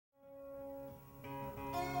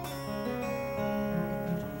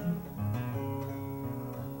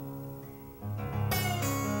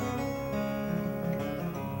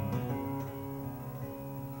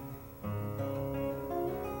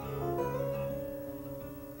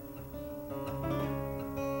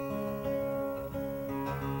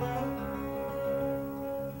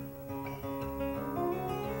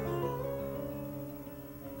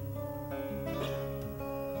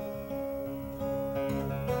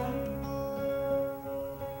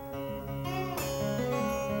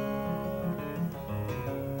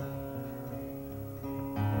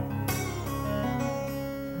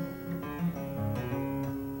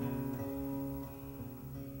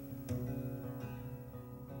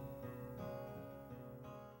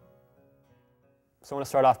So I want to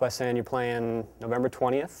start off by saying you're playing November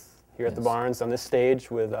 20th here at the Barns on this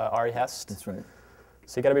stage with Ari Hest. That's right.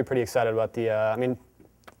 So you got to be pretty excited about the, I mean,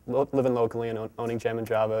 living locally and owning Gem and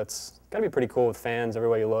Java, it's got to be pretty cool with fans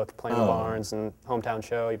everywhere you look, playing the Barns and hometown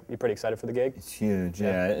show. You're pretty excited for the gig? It's huge,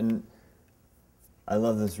 yeah. And I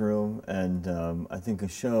love this room, and I think a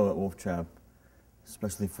show at Wolf Trap,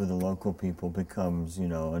 especially for the local people, becomes, you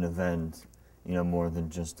know, an event, you know, more than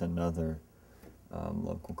just another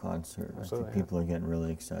local concert. Absolutely, I think people are getting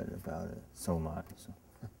really excited about it. So am I. So.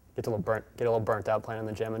 Get a little burnt out playing on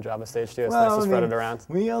the Gem and Java stage too. It's nice to spread it around.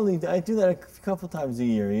 I do that a couple times a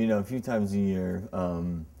year, you know, a few times a year.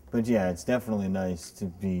 But yeah, it's definitely nice to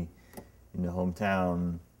be in the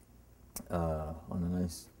hometown on a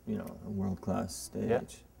nice, you know, world-class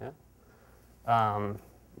stage.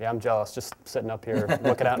 Yeah, I'm jealous just sitting up here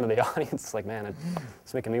looking out into the audience. Like, man,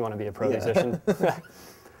 it's making me want to be a pro musician.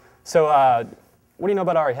 So, what do you know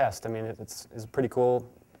about Ari Hest? I mean, it's pretty cool.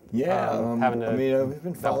 Yeah, we've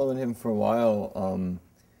been following him for a while.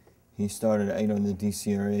 He started, you know, in the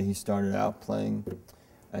DC area. He started out playing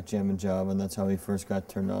at Jam and Java, and that's how he first got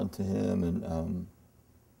turned on to him. And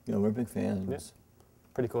you know, we're big fans. Yeah.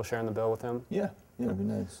 Pretty cool sharing the bill with him. Yeah, it'd be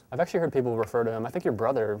nice. I've actually heard people refer to him. I think your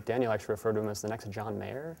brother Daniel actually referred to him as the next John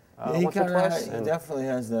Mayer. Yeah, he definitely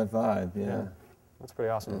has that vibe. Yeah. That's pretty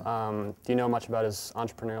awesome. Do you know much about his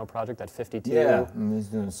entrepreneurial project at 52? Yeah, he's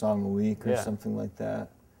doing a song a week or something like that.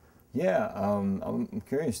 Yeah, I'm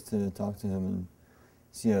curious to talk to him and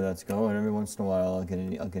see how that's going. Every once in a while, I'll get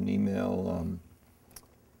an email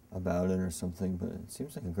about it or something. But it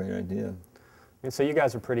seems like a great idea. And so you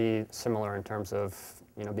guys are pretty similar in terms of,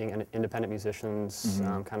 you know, being independent musicians,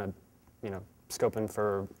 kind of, you know, scoping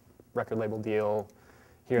for record label deal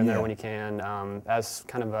here and there when you can. As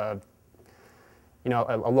kind of a, you know,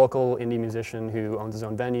 a local indie musician who owns his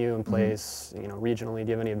own venue and plays, you know, regionally,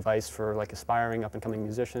 do you have any advice for like aspiring up-and-coming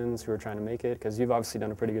musicians who are trying to make it? Because you've obviously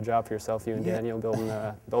done a pretty good job for yourself, you and Daniel, building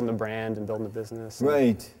the brand and building the business.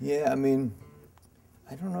 Right. Yeah. I mean,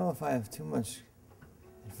 I don't know if I have too much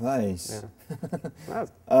advice. Yeah.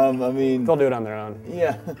 I mean, they'll do it on their own.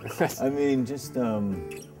 Yeah. I mean, just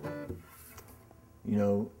you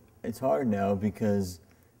know, it's hard now because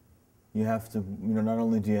you have to, you know, not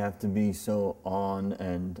only do you have to be so on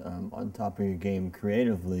and on top of your game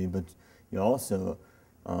creatively, but you also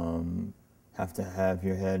have to have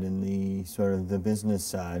your head in the sort of the business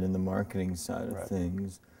side and the marketing side of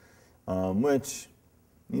things, which,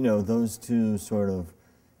 you know, those two sort of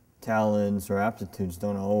talents or aptitudes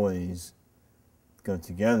don't always go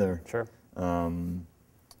together. Sure.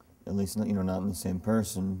 At least, you know, not in the same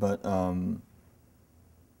person, but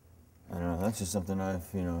I don't know, that's just something I've,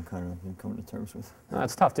 you know, kind of been coming to terms with. No,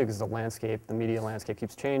 it's tough too because the media landscape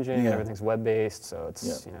keeps changing and everything's web-based, so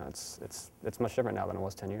it's, you know, it's much different now than it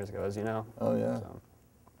was 10 years ago, as you know. Oh, yeah.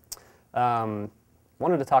 So,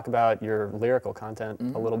 wanted to talk about your lyrical content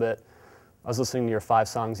a little bit. I was listening to your 5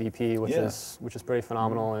 songs EP, which is pretty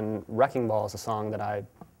phenomenal, and Wrecking Ball is a song that I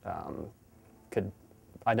could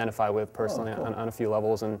identify with personally on a few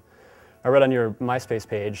levels. And I read on your MySpace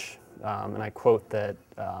page, and I quote that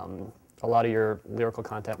a lot of your lyrical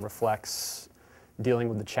content reflects dealing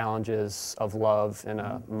with the challenges of love in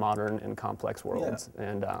a modern and complex world.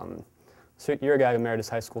 And so you're a guy who married his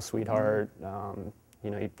high school sweetheart. You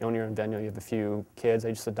know, you own your own venue. You have a few kids.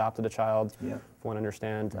 I just adopted a child, if you want to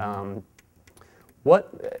understand. Are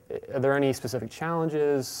there any specific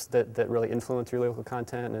challenges that really influence your lyrical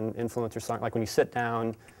content and influence your song? Like when you sit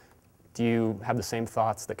down, do you have the same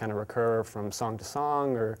thoughts that kind of recur from song to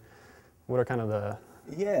song, or what are kind of the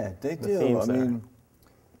they do. I mean,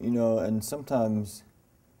 you know, and sometimes,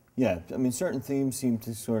 I mean, certain themes seem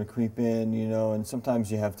to sort of creep in, you know, and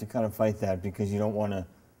sometimes you have to kind of fight that because you don't want to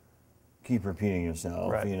keep repeating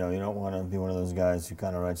yourself. Right. You know, you don't want to be one of those guys who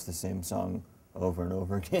kind of writes the same song over and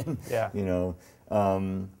over again. You know,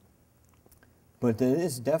 but there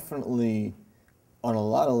is definitely, on a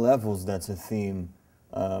lot of levels, that's a theme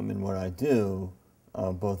in what I do,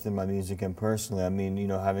 both in my music and personally. I mean, you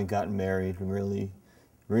know, having gotten married really,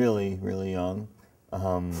 really, really young,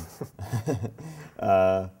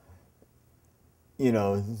 you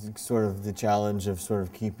know, sort of the challenge of sort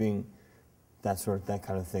of keeping that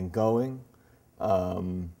kind of thing going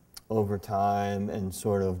over time, and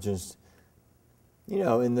sort of just, you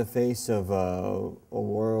know, in the face of a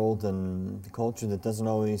world and culture that doesn't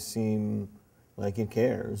always seem like it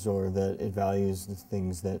cares or that it values the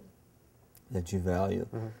things that you value.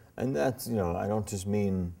 And that's, you know, I don't just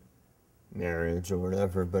mean marriage or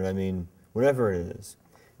whatever, but I mean whatever it is.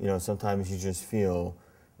 You know, sometimes you just feel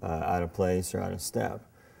out of place or out of step.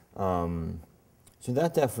 So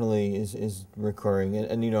that definitely is recurring,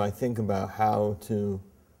 and you know, I think about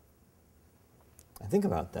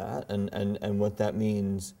that and what that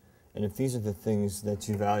means, and if these are the things that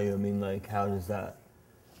you value, I mean, like, how does that,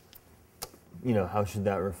 you know, how should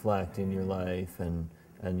that reflect in your life and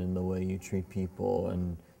in the way you treat people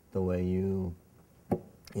and the way you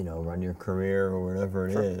know, run your career or whatever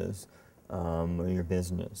it is, or your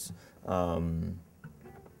business. Yeah,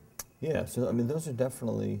 so I mean, those are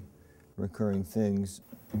definitely recurring things.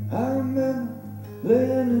 I remember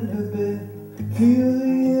laying in her bed, feel the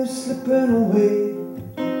years slipping away.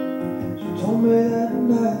 She told me that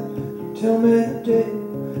night, tell me that day,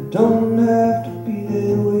 don't have to be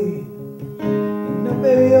that way. And now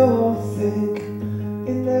maybe you're thinking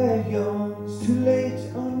in that yawn, it's too late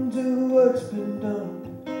to undo what's been done.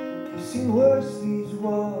 You've seen worse, these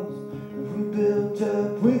walls, if we built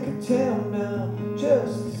up, we could tear them down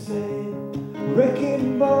just the same.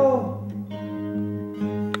 Wrecking ball.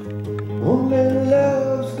 Only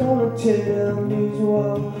love's gonna tear down these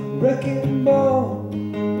walls, wrecking ball.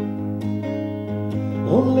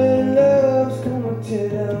 Only love's gonna tear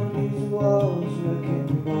down these walls,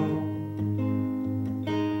 wrecking ball.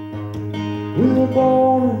 We were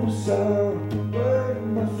born in the sorrow,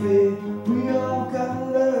 burdened by faith. We all gotta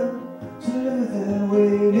learn to live that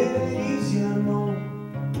way. It ain't easy, I know.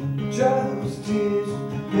 Dry those tears,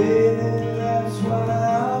 baby, that's why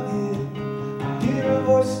I'm here. Hear a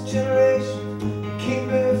voice of generations came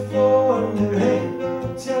before, and there ain't no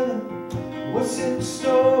telling what's in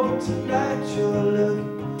store. But tonight you're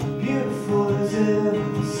looking beautiful as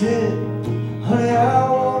ever said. Honey, I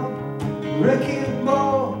want a wrecking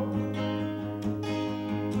ball.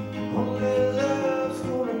 Only love's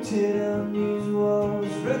gonna tear down these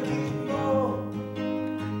walls, wrecking ball.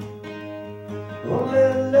 Only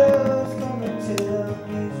love's gonna tear down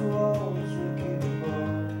these walls, wrecking ball.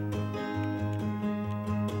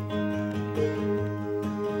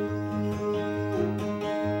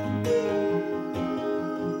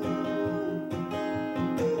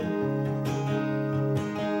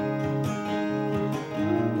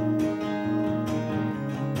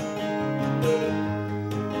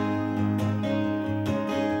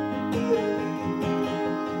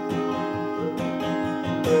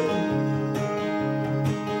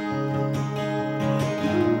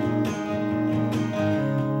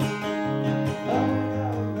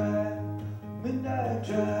 Midnight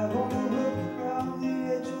drive on the hook around the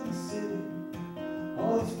edge of the city.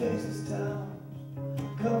 All these faces, towns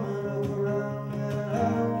coming up around, and I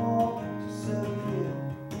don't want to settle here.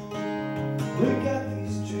 We got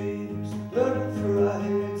these dreams running through our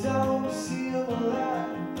heads. I want to see them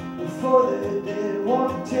alive before they're dead.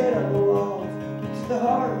 Want to tear down the walls to the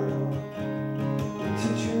heart of it all.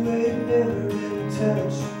 Teach you ain't never been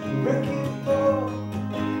touched, wrecking ball.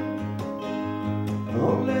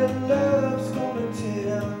 Only love's gonna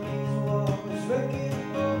tear down these walls, wrecking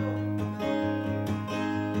ball.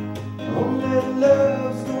 Only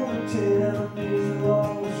love's gonna tear down these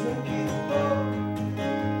walls, wrecking ball.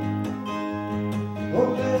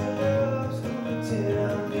 Only love's gonna tear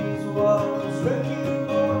down these walls, wrecking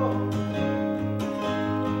ball.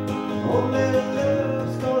 Only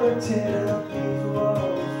love's gonna tear down these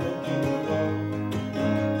walls, wrecking ball.